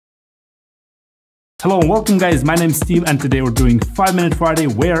Hello and welcome guys, my name is Steve and today we're doing 5-Minute Friday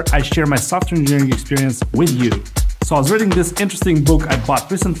where I share my software engineering experience with you. So I was reading this interesting book I bought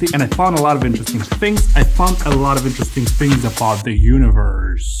recently and I found a lot of interesting things. I found a lot of interesting things about the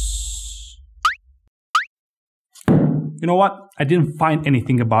universe. You know what? I didn't find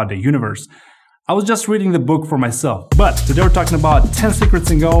anything about the universe. I was just reading the book for myself. But today we're talking about 10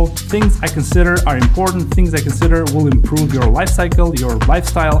 secrets in Go, things I consider are important, things I consider will improve your life cycle, your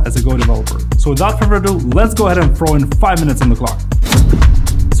lifestyle as a Go developer. So without further ado, let's go ahead and throw in 5 minutes on the clock.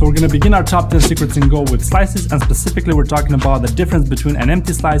 So we're going to begin our top 10 secrets in Go with slices, and specifically we're talking about the difference between an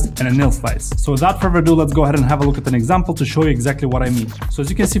empty slice and a nil slice. So without further ado, let's go ahead and have a look at an example to show you exactly what I mean. So as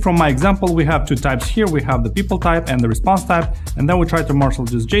you can see from my example, we have two types here. We have the people type and the response type, and then we try to marshal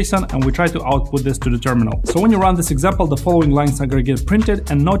this JSON and we try to output this to the terminal. So when you run this example, the following lines are going to get printed,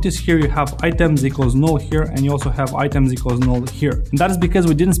 and notice here you have items equals null here, and you also have items equals null here. And that is because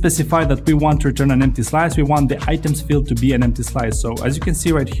we didn't specify that we want to return an empty slice. We want the items field to be an empty slice. So as you can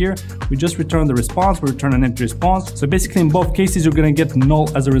see right here, we just return the response, we return an empty response. So basically in both cases, you're going to get null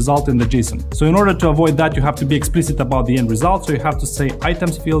as a result in the JSON. So in order to avoid that, you have to be explicit about the end result. So you have to say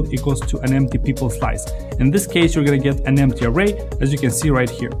items field equals to an empty people slice. In this case, you're going to get an empty array, as you can see right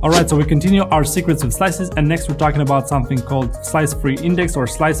here. All right, so we continue our secrets with slices, and next we're talking about something called slice free index or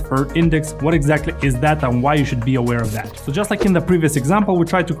slice per index. What exactly is that and why you should be aware of that? So just like in the previous example, we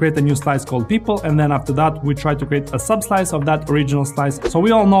tried to create a new slice called people, and then after that, we tried to create a sub-slice of that original slice. So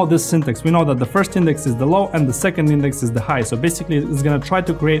we all know this syntax. We know that the first index is the low and the second index is the high. So basically it's going to try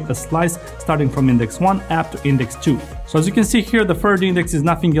to create a slice starting from index 1 up to index 2. So as you can see here, the third index is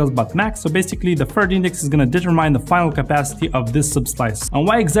nothing else but max. So basically the third index is going to determine the final capacity of this sub-slice. And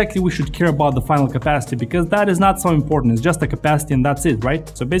why exactly we should care about the final capacity? Because that is not so important. It's just a capacity and that's it,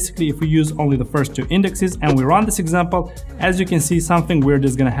 right? So basically if we use only the first two indexes and we run this example, as you can see, something weird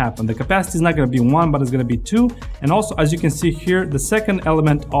is going to happen. The capacity is not going to be 1, but it's going to be 2. And also, as you can see here, the second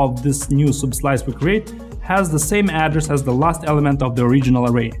element of this new sub-slice we create has the same address as the last element of the original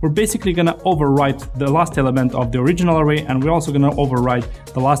array. We're basically going to overwrite the last element of the original array, and we're also going to overwrite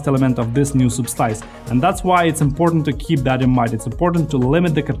the last element of this new subslice. And that's why it's important to keep that in mind. It's important to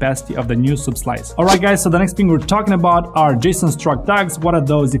limit the capacity of the new subslice. Alright guys, so the next thing we're talking about are JSON struct tags. What are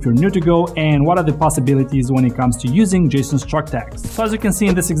those if you're new to Go, and what are the possibilities when it comes to using JSON struct tags? So as you can see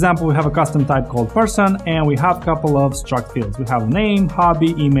in this example, we have a custom type called person, and we have a couple of struct fields. We have name,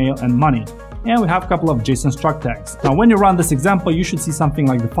 hobby, email, and money. And we have a couple of JSON struct tags. Now when you run this example, you should see something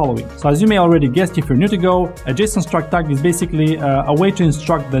like the following. So as you may already guessed, if you're new to Go, a JSON struct tag is basically a way to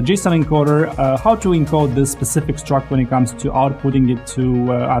instruct the JSON encoder how to encode this specific struct when it comes to outputting it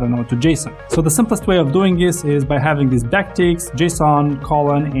to, I don't know, to JSON. So the simplest way of doing this is by having these backticks, JSON,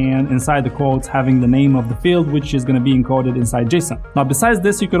 colon, and inside the quotes having the name of the field, which is going to be encoded inside JSON. Now besides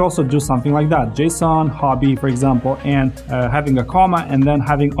this, you could also do something like that. JSON, hobby, for example, and having a comma and then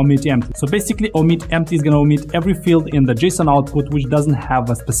having omit empty. So basically omit empty is going to omit every field in the JSON output which doesn't have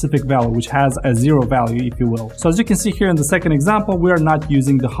a specific value, which has a 0 value, if you will. So as you can see here in the second example, we are not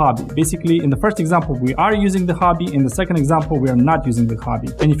using the hobby. Basically in the first example we are using the hobby, in the second example we are not using the hobby.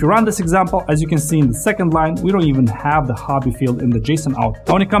 And if you run this example, as you can see in the second line, we don't even have the hobby field in the JSON output.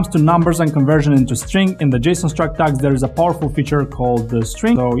 Now when it comes to numbers and conversion into string, in the JSON struct tags there is a powerful feature called the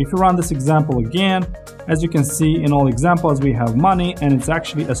string. So if you run this example again, as you can see in all examples we have money, and it's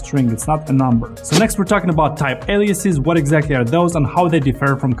actually a string, it's not a number. So next we're talking about type aliases. What exactly are those and how they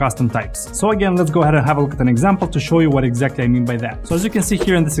differ from custom types? So again, let's go ahead and have a look at an example to show you what exactly I mean by that. So as you can see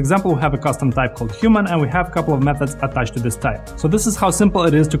here in this example, we have a custom type called human, and we have a couple of methods attached to this type. So this is how simple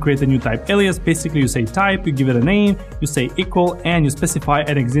it is to create a new type alias. Basically you say type, you give it a name, you say equal, and you specify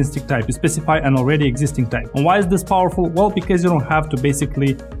an existing type. You specify an already existing type. And why is this powerful? Well, because you don't have to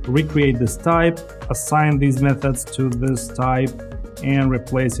basically recreate this type, assign these methods to this type, and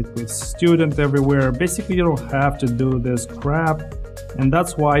replace it with student everywhere. Basically you don't have to do this crap, and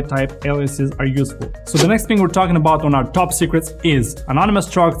that's why type aliases are useful. So the next thing we're talking about on our top secrets is anonymous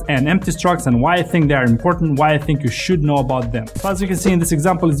structs and empty structs, and why I think they are important, why I think you should know about them. So as you can see in this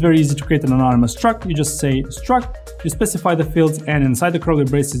example, it's very easy to create an anonymous struct. You just say struct, you specify the fields, and inside the curly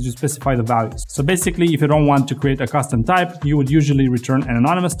braces you specify the values. So basically if you don't want to create a custom type, you would usually return an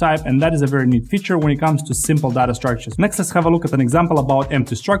anonymous type, and that is a very neat feature when it comes to simple data structures. Next, let's have a look at an example about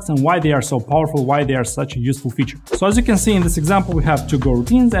empty structs and why they are so powerful, why they are such a useful feature. So as you can see in this example, we have two Go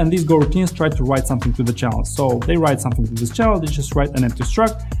routines, and these Go routines try to write something to the channel. So they write something to this channel, they just write an empty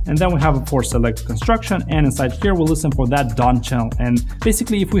struct, and then we have a for select construction, and inside here we'll listen for that done channel. And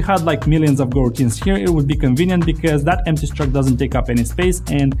basically if we had like millions of goroutines here, it would be convenient because that empty struct doesn't take up any space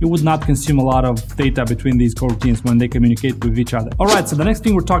and it would not consume a lot of data between these goroutines when they communicate with each other. Alright, so the next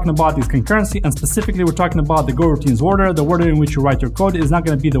thing we're talking about is concurrency, and specifically we're talking about the goroutines order. The order in which you write your code is not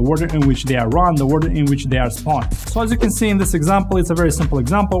going to be the order in which they are run, the order in which they are spawned. So as you can see in this example, it's a very simple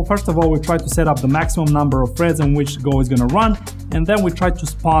example. First of all, we try to set up the maximum number of threads in which Go is going to run, and then we try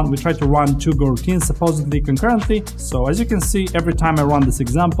to run 2 goroutines supposedly concurrently. So as you can see, every time I run this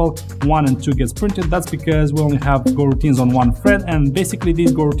example, 1 and 2 gets printed. That's because we only have goroutines on one thread, and basically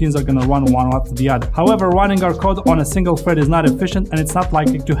these goroutines are going to run one after the other. However, running our code on a single thread is not efficient and it's not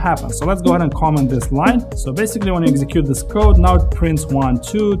likely to happen. So let's go ahead and comment this line. So basically when you execute this code, now it prints 1,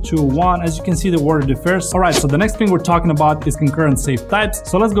 2, 2, 1. As you can see, the order differs. Alright, so the next thing we're talking about is concurrent safe types.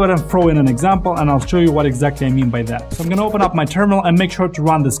 So let's go ahead and throw in an example and I'll show you what exactly I mean by that. So I'm going to open up my terminal and make sure to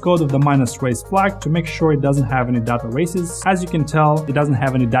run this code with the -race flag to make sure it doesn't have any data races. As you can tell, it doesn't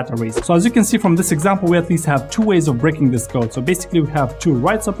have any data races. So as you can see from this example, we at least have 2 ways of breaking this code. So basically we have 2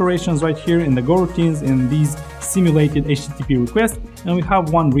 writes operations right here in the goroutines in these simulated HTTP requests, and we have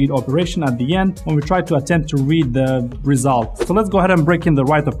 1 read operation at the end when we try to attempt to read the result. So let's go ahead and break in the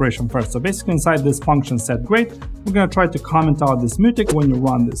write operation first. So basically inside this function setGreat, we're going to try to comment out this mutex. When you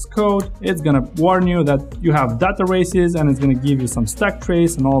run this code, it's going to warn you that you have data races and it's going to give you some stack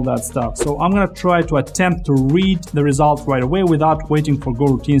trace and all that stuff. So I'm going to try to attempt to read the result right away without waiting for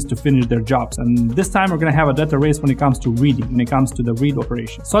goroutines to finish their jobs. And this time we're going to have a data race when it comes to reading, when it comes to the read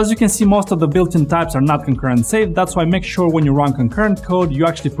operation. So as you can see, most of the built-in types are not concurrent safe. That's why make sure when you run concurrent code, you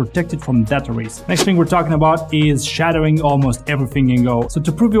actually protect it from data race. Next thing we're talking about is shadowing almost everything in Go. So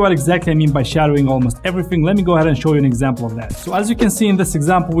to prove you what exactly I mean by shadowing almost everything, let me go ahead and show you an example of that. So as you can see in this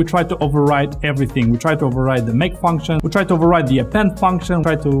example, we try to override everything. We try to override the make function, we try to override the append function, we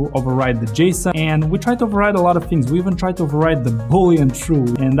try to override the JSON, and we try to override a lot of things. We even try to override the boolean true,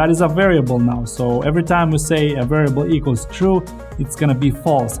 and that is a variable now. So every time we say a variable equals true, it's gonna be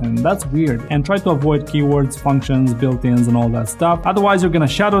false, and that's weird. And try to avoid keywords, functions, built-ins, and all that stuff. Otherwise, you're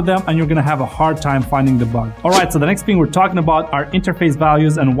gonna shadow them and you're gonna have a hard time finding the bug. Alright, so the next thing we're talking about are interface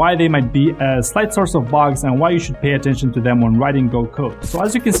values and why they might be a slight source of bugs and why you should pay attention to them when writing Go code. So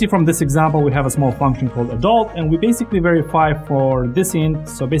as you can see from this example, we have a small function called adult, and we basically verify for this int.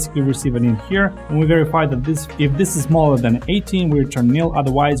 So basically we receive an int here, and we verify that if this is smaller than 18, we return nil,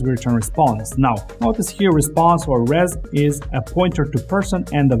 otherwise we return response. Now, notice here response or res is a pointer to person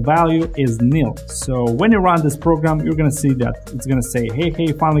and the value is nil. So when you run this program, you're gonna see that it's gonna say, hey,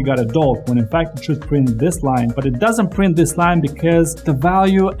 finally got adult, when in fact it should print this line, but it doesn't print this line because the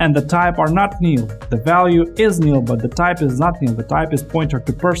value and the type are not nil. The value is nil, but the type is not nil. The type is pointer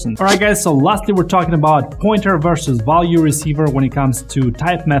to person. Alright guys, so lastly we're talking about pointer versus value receiver when it comes to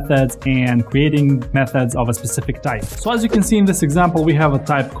type methods and creating methods of a specific type. So as you can see in this example, we have a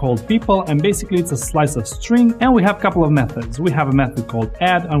type called people, and basically it's a slice of string, and we have a couple of methods. We have a method called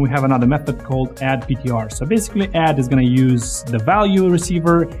add, and we have another method called add PTR. So basically add is going to use the value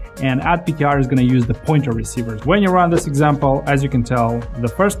receiver and add PTR is going to use the pointer receiver. When you run this example, as you can tell, the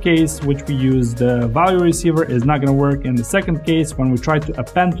first case which we use the value receiver is not going to work. In the second case, when we try to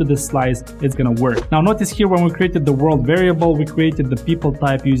append to this slice, it's going to work. Now notice here when we created the world variable, we created the people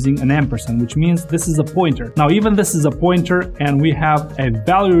type using an ampersand, which means this is a pointer. Now even this is a pointer and we have a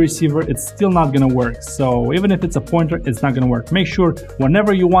value receiver, it's still not going to work. So even if it's a pointer, it's not going to work. Make sure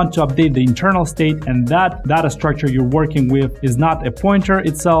whenever you want to update the internal state and that data structure you're working with is not a pointer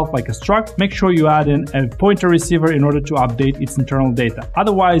itself like a struct, make sure you add in a pointer receiver in order to update its internal data.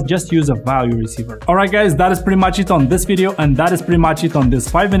 Otherwise, just use a value receiver. Alright guys, that is pretty much it on this video, and that is pretty much it on this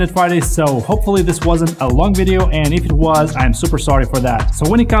 5-Minute Friday. So hopefully this wasn't a long video, and if it was, I'm super sorry for that. So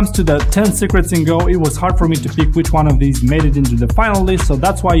when it comes to the 10 secrets in Go, it was hard for me to pick which one of these made it into the final list. So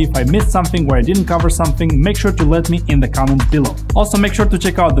that's why if I missed something where I didn't cover something, make sure to let me in the comments below. Also make sure to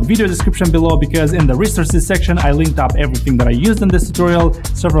check out the video description below, because in the resources section I linked up everything that I used in this tutorial,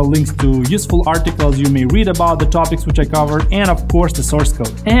 several links to useful articles you may read about the topics which I covered, and of course the source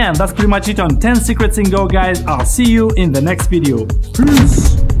code. And that's pretty much it on 10 secrets in Go guys. I'll see you in the next video.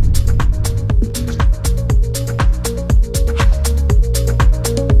 Peace!